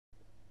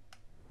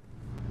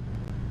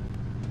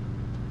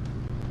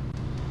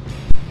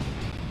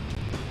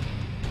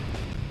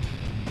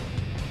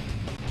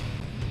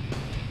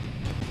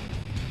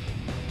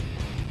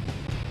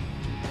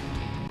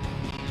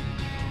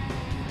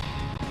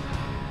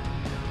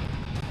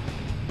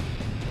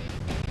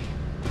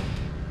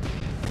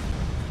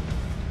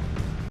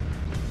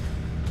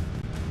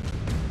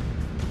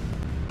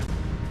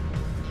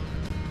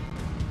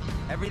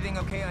Everything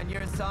okay on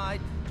your side?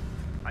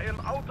 I am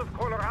out of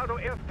Colorado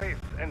airspace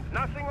and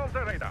nothing on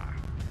the radar.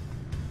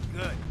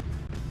 Good.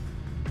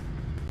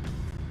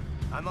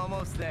 I'm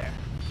almost there.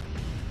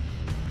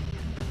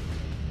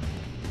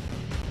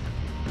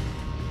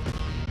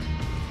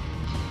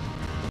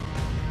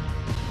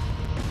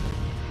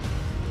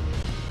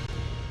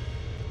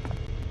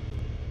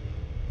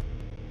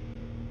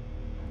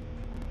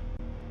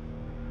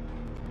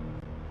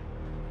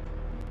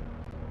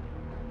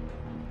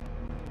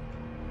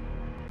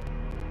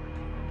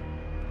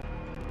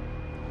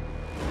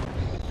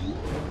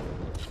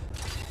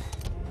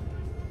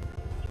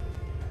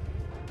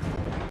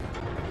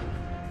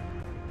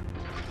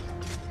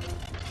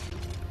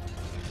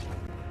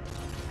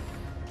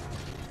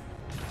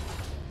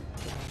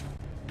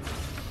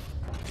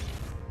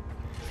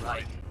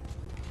 Right.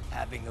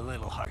 Having a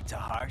little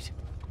heart-to-heart?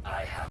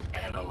 I have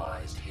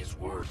analyzed his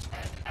words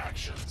and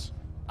actions.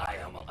 I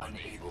am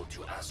unable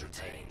to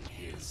ascertain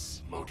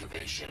his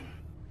motivation.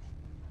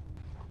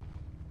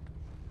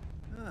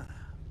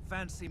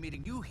 Fancy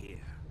meeting you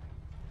here.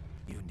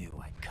 You knew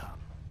I'd come.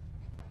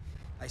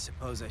 I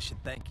suppose I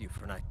should thank you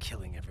for not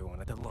killing everyone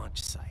at the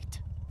launch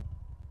site.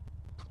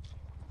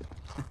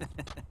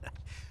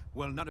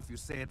 Well, not if you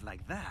say it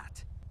like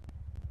that.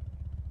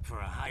 For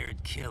a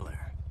hired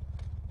killer,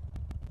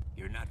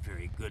 you're not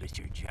very good at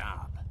your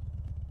job.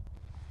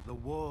 The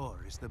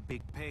war is the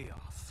big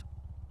payoff.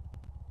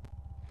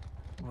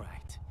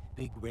 Right.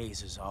 Big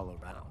raises all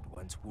around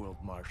once World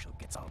Marshal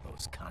gets all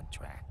those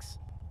contracts.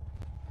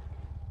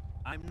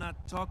 I'm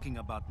not talking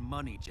about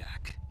money,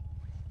 Jack.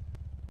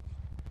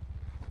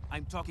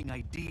 I'm talking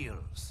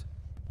ideals.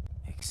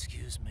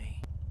 Excuse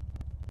me?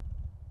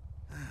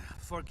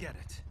 Forget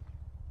it.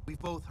 We've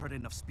both heard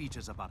enough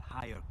speeches about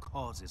higher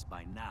causes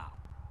by now.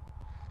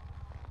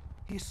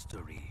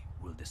 History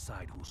will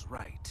decide who's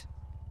right.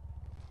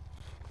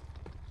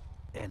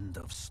 End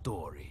of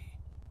story.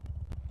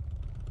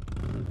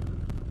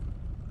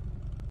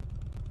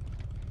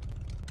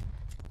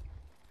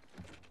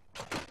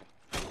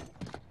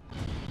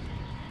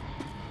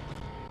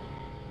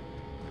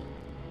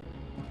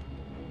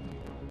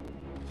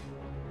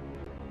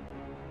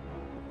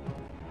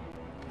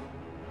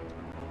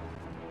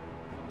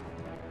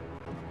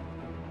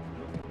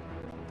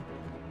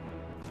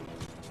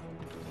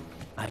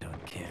 I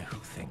don't care who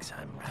thinks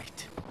I'm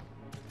right.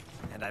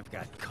 And I've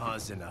got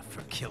cause enough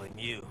for killing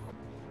you.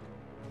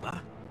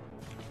 What?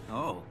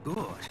 Oh,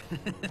 good.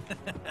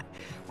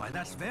 Why,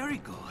 that's very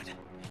good.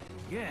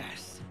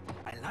 Yes,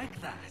 I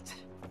like that.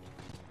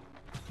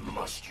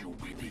 Must you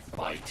really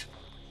fight?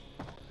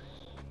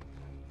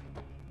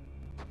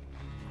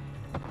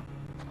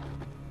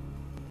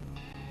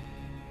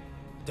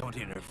 Don't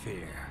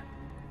interfere.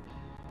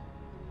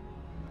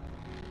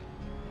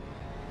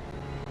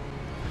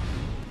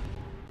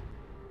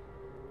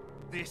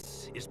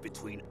 This is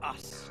between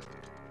us.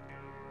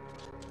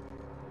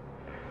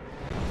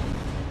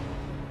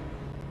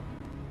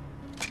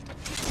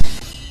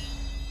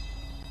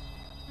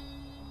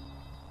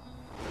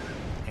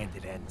 And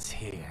it ends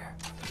here.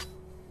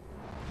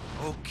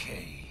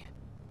 Okay.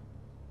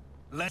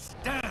 Let's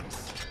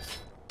dance!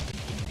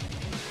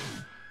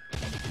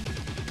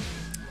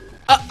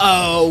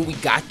 Uh-oh, we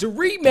got the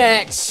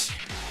rematch.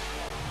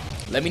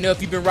 Let me know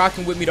if you've been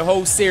rocking with me the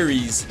whole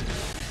series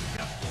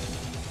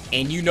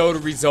and you know the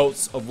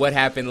results of what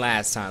happened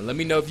last time. Let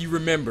me know if you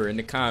remember in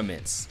the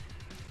comments.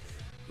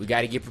 We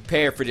got to get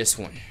prepared for this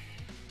one.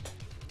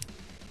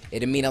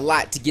 It'll mean a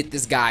lot to get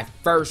this guy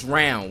first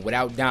round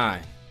without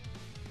dying.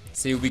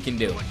 See what we can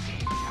do.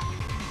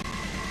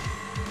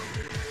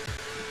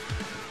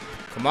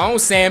 Come on,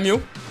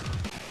 Samuel.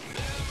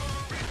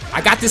 I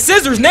got the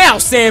scissors now,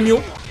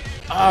 Samuel.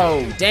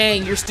 Oh,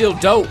 dang, you're still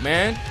dope,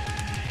 man.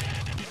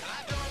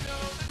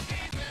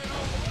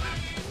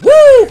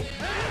 Woo!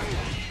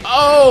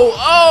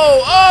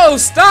 Oh,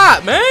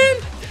 stop, man.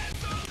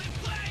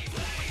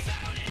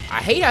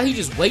 I hate how he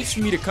just waits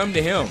for me to come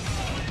to him.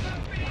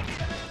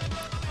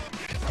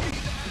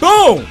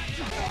 Boom!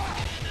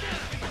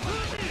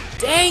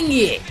 Dang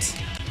it.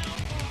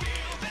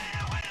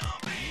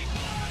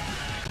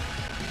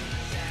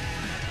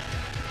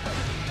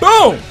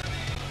 Boom!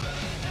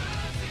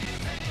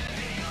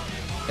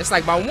 It's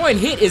like my one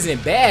hit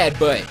isn't bad,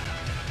 but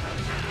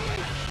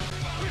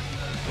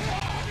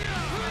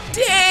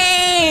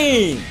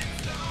dang!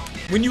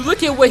 When you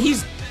look at what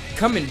he's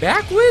coming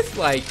back with,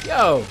 like,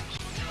 yo,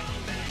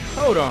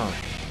 hold on.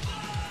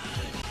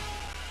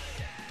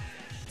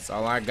 That's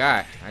all I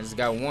got. I just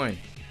got one.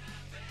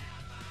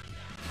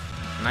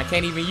 And I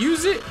can't even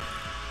use it?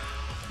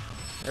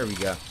 There we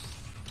go.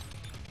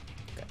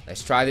 Okay,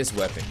 let's try this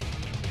weapon.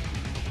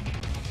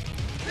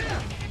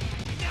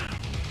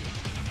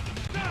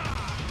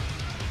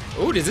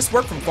 Ooh, does this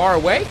work from far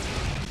away?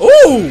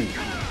 Ooh!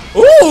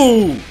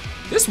 Ooh!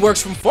 This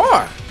works from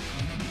far.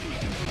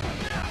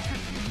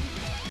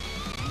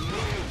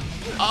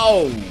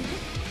 Oh!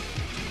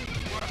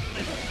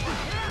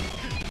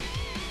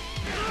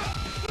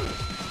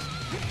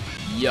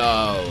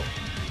 Yo.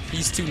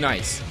 He's too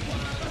nice.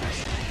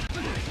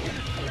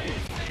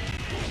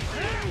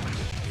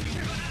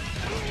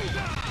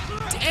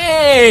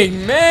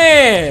 Dang,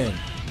 man.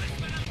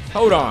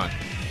 Hold on.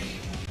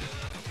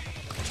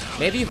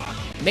 Maybe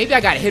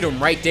I gotta hit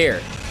him right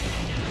there.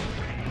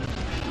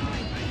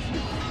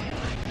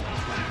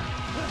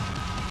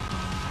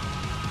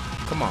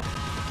 Come on.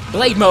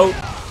 Blade mode.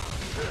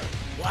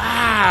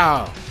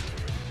 Wow.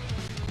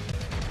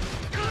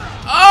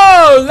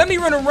 Oh, let me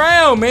run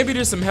around. Maybe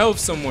there's some health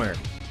somewhere.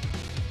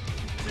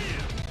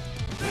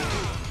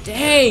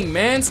 Dang,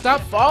 man.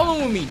 Stop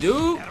following me,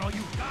 dude.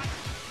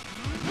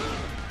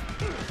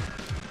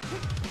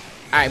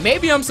 Alright,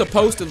 maybe I'm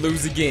supposed to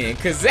lose again,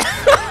 because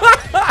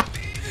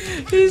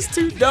he's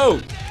too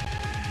dope.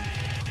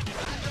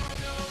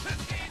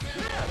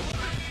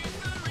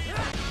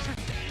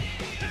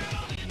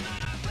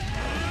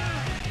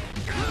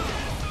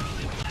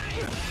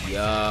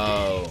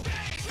 Yo.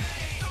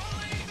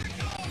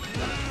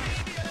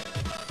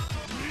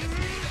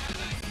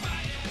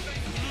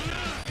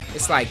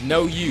 It's like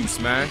no use,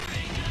 man.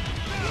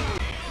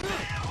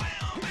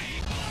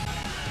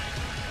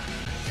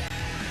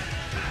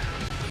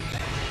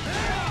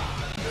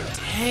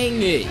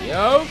 Dang it,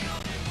 yo.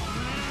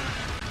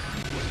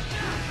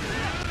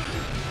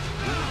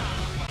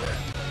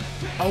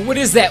 Oh, what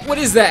is that? What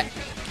is that?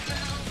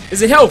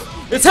 Is it health?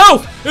 It's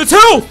health! It's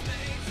health!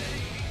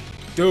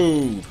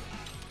 Dude.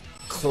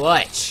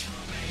 Clutch.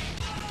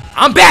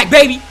 I'm back,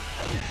 baby!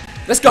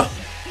 Let's go.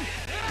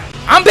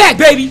 I'm back,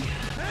 baby!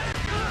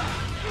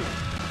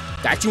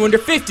 Got you under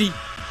 50.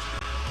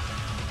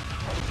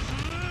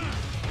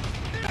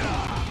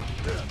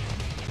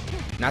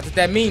 Not that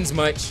that means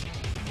much.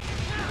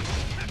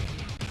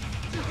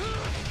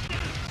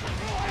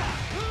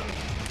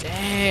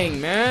 Dang,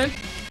 man.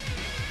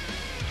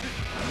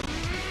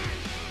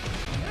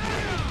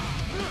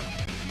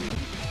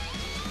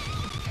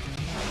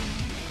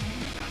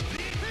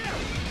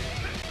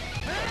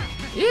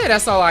 Yeah,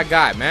 that's all I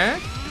got, man.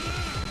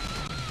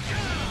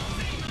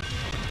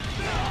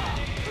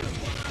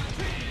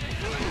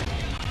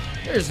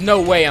 There's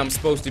no way I'm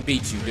supposed to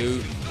beat you,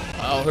 dude.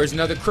 Oh, here's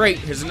another crate.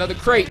 Here's another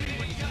crate.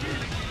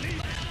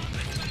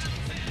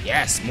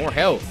 Yes, more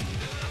health.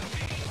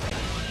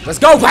 Let's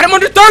go. Got him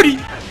under 30.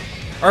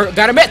 Or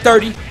got him at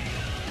 30.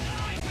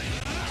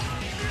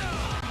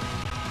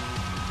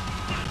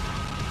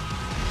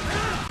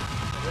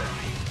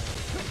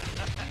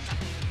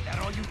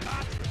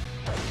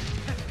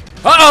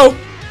 Uh-oh.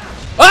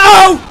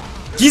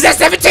 Uh-oh. He's at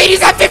 17.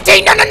 He's at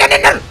 15. No, no, no, no,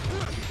 no.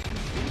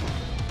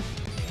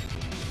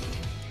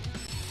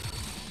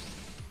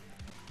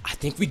 I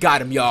think we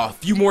got him, y'all. A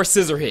few more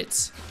scissor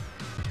hits.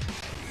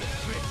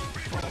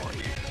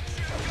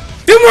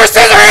 Few more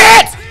scissor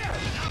hits!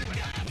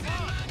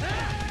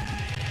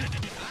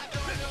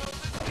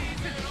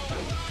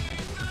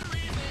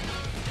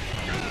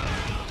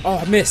 Oh,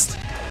 I missed.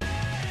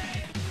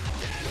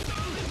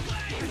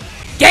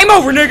 Game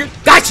over, nigga.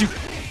 Got you.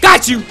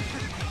 Got you.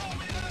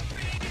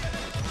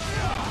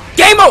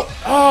 Game over.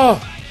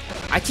 Oh,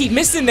 I keep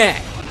missing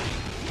that.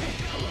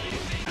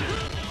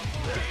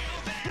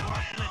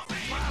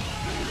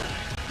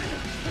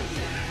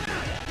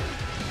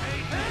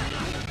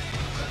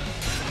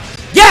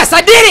 Yes,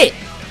 I did it!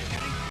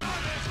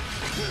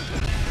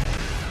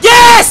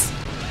 Yes!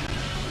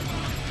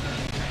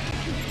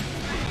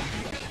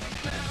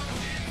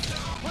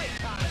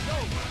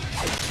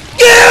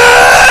 Yeah!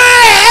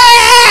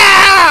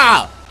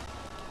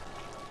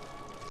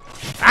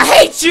 I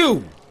hate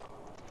you!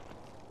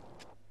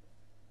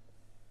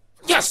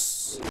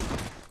 Yes!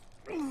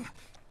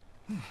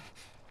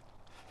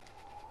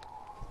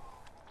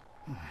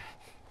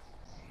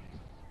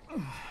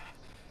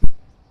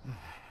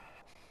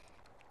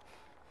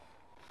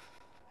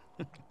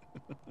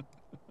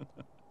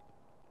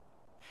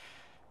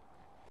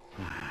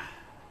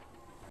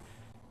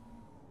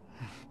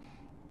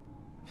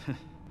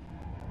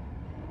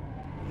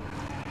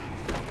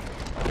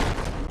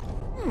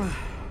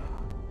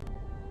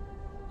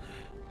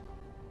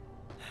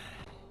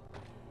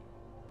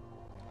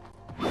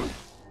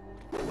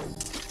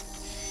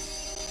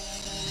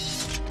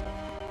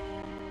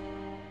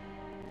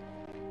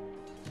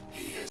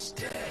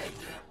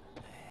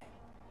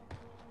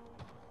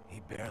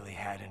 Barely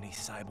had any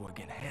cyborg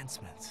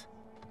enhancements.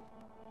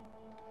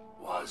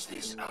 Was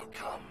this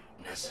outcome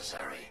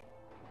necessary?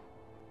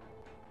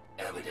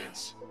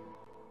 Evidence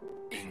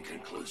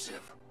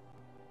inconclusive.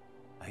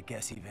 I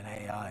guess even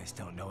AIs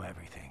don't know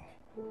everything.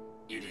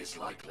 It is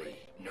likely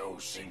no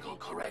single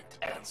correct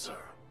answer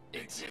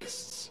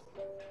exists.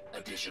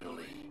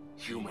 Additionally,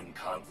 human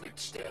conflict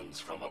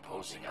stems from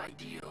opposing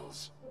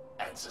ideals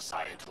and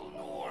societal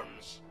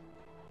norms.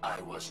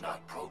 I was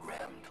not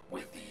programmed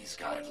with these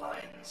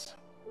guidelines.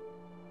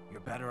 You're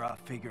better off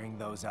figuring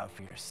those out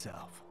for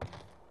yourself.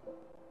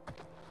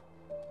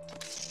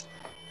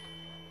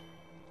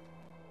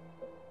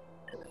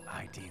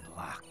 ID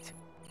locked.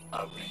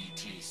 A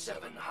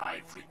VT7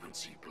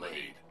 high-frequency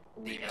blade.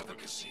 The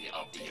efficacy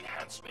of the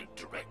enhancement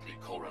directly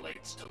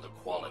correlates to the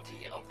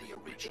quality of the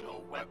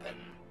original weapon.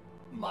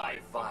 My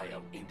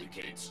file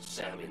indicates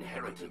Sam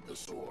inherited the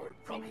sword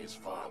from his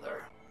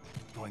father.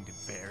 Going to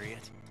bury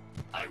it?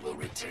 I will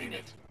retain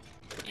it.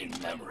 In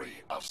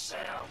memory of Sam.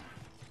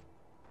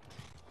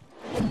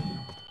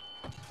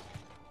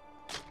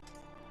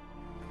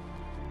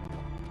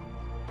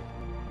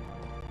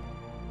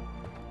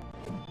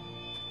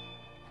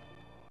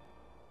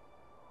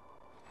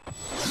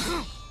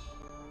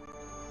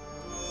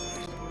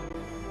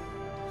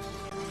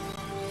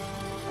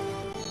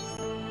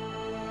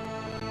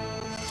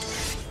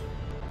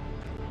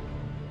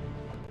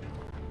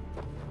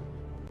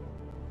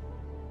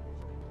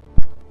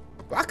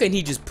 Why couldn't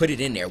he just put it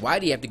in there? Why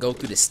do you have to go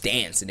through the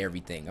stance and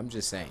everything? I'm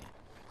just saying.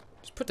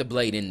 Just put the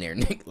blade in there,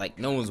 Nick, like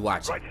no one's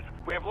watching. Right,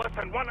 we have less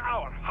than 1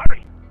 hour.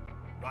 Hurry!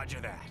 Roger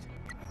that.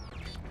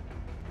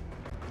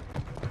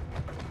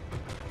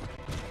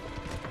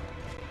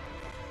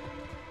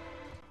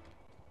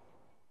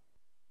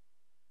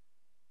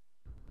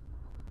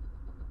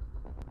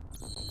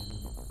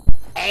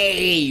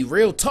 Hey,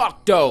 real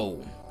talk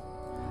though.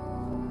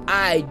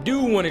 I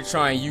do want to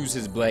try and use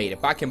his blade.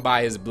 If I can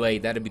buy his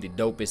blade, that'd be the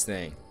dopest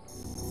thing.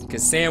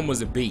 Because Sam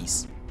was a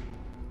beast.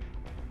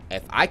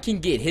 If I can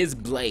get his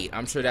blade,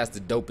 I'm sure that's the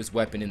dopest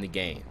weapon in the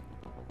game.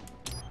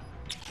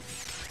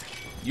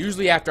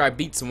 Usually after I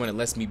beat someone, it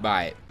lets me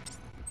buy it.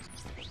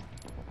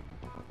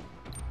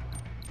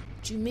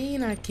 What you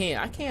mean I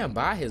can't? I can't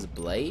buy his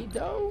blade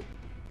though?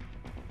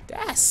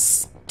 That's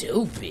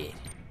stupid.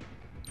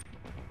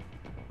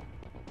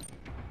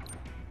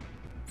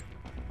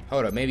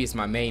 Hold up, maybe it's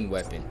my main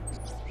weapon.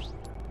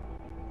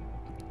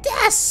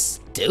 That's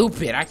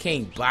stupid. I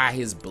can't buy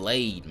his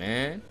blade,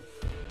 man.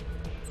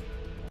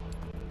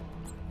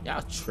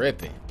 Y'all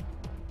tripping.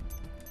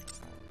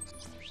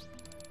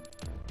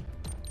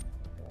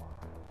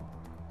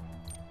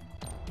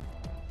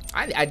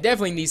 I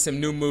definitely need some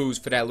new moves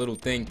for that little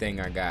thing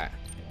I got.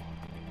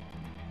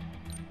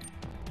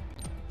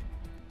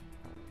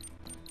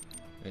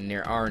 And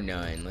there are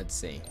none. Let's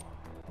see.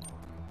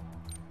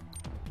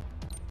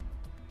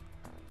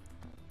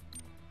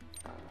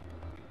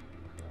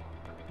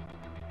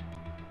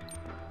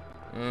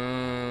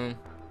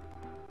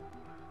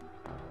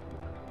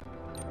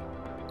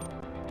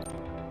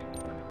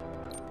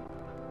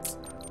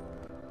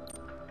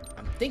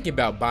 I'm thinking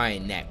about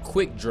buying that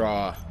quick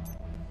draw,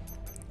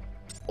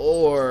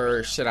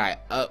 or should I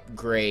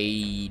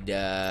upgrade?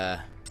 I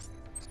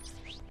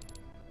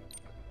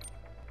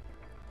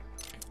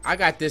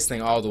got this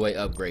thing all the way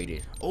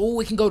upgraded. Oh,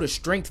 we can go to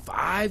strength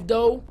 5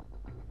 though.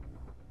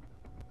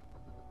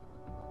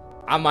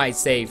 I might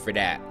save for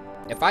that.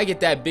 If I get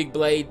that big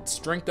blade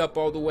strength up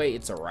all the way,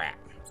 it's a wrap.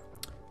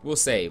 We'll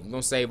save. We're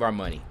gonna save our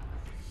money.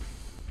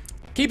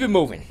 Keep it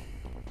moving.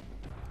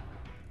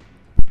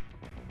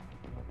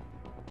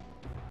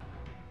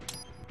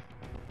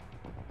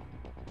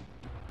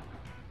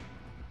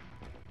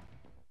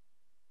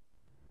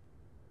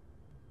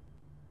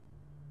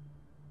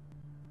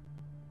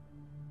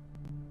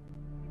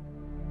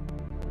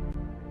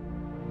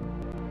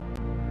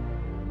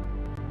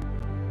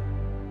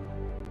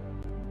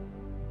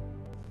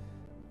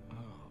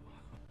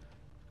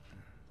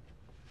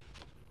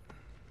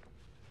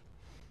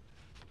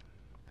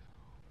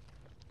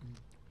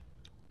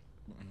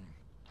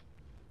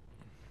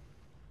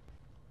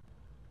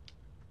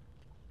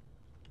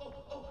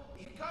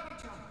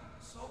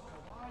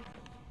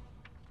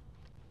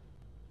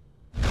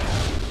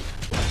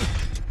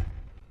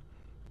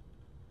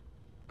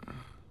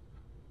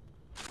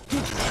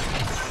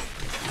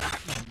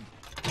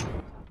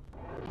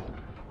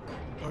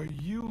 Are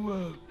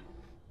you,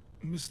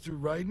 Mr.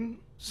 Raiden,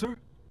 sir?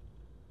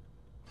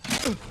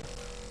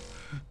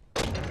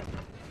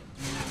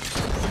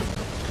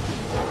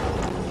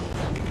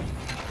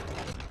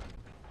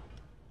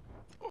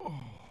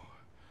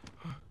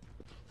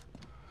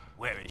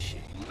 Where is she?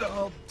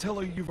 I'll tell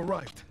her you've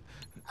arrived.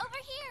 Over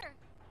here!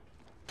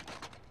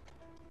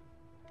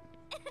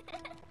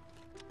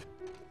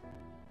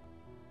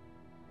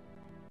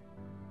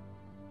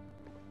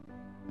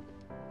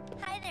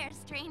 Hi there,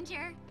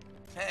 stranger.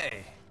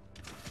 Hey,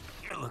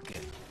 you're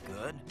looking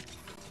good.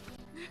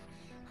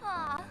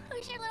 Aw,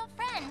 who's your little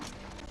friend?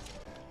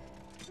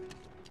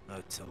 Oh,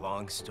 it's a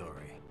long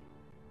story.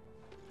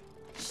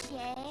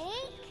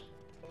 Jake?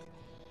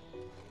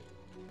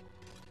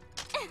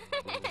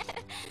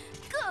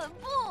 Good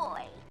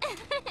boy!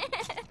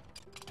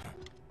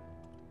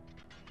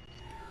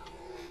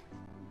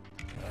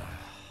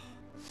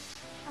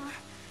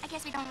 I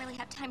guess we don't really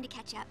have time to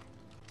catch up.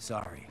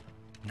 Sorry,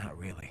 not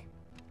really.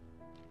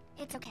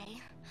 It's okay.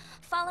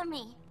 Follow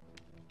me.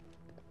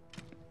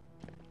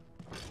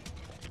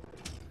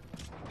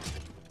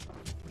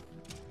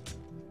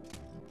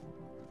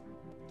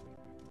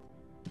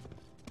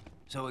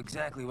 So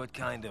exactly what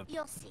kind of...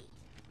 You'll see.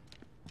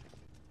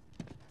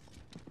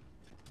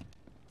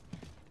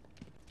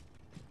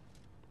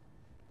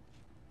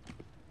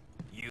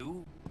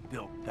 You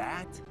built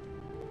that?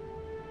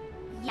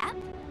 Yep.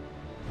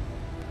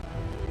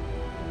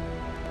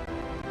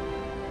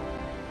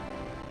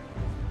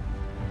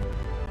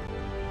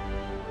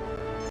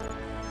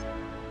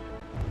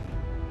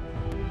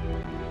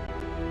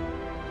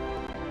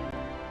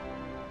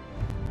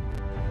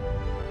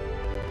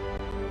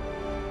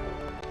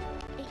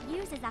 It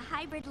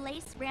hybrid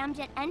lace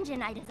ramjet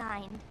engine I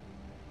designed.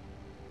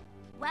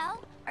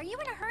 Well, are you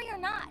in a hurry or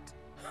not?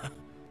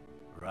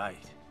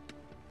 Right.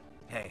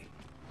 Hey,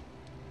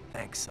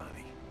 thanks,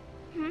 Sonny.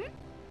 Hmm?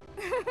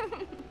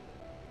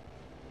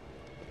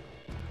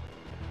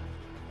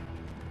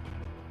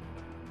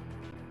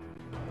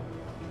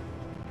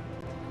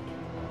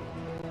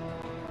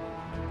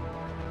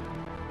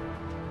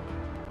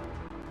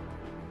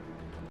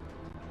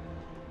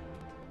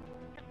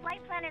 The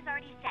flight plan is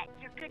already set.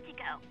 You're good to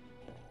go.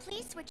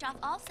 Please switch off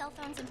all cell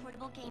phones and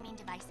portable gaming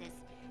devices.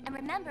 And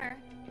remember,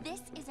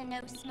 this is a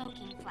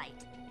no-smoking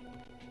flight.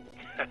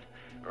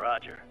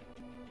 Roger.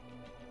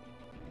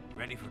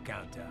 Ready for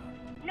countdown.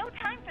 No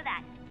time for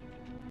that.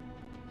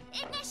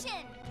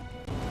 Ignition!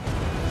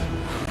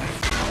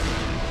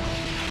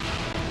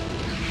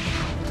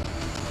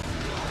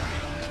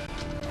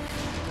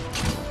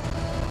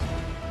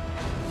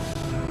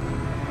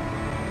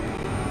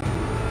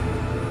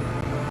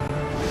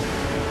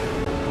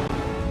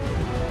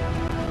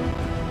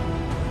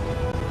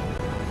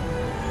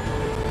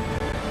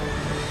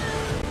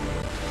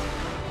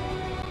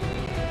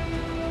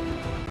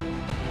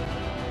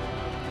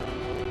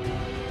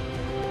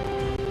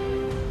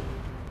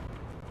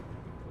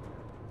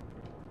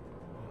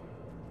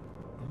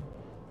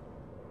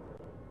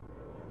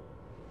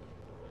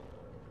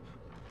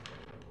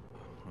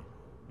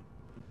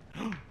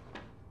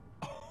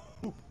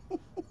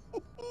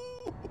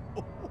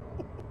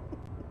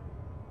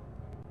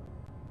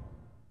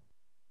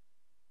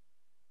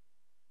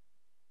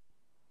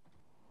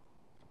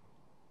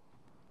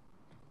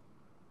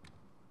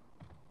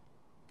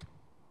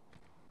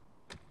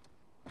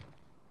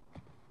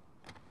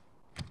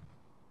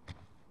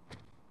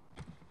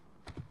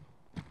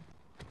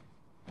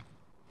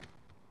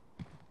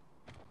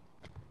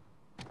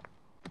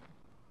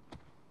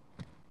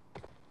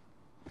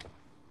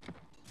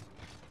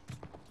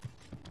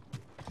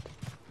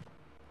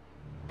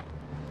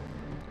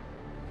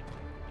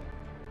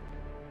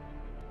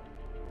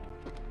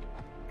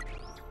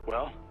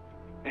 Well,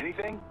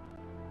 anything?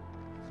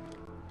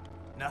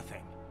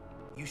 Nothing.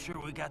 You sure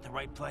we got the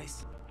right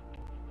place?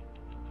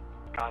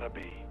 Gotta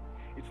be.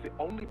 It's the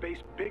only base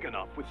big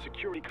enough with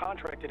security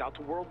contracted out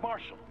to World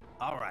Marshal.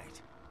 All right.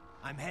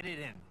 I'm headed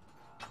in.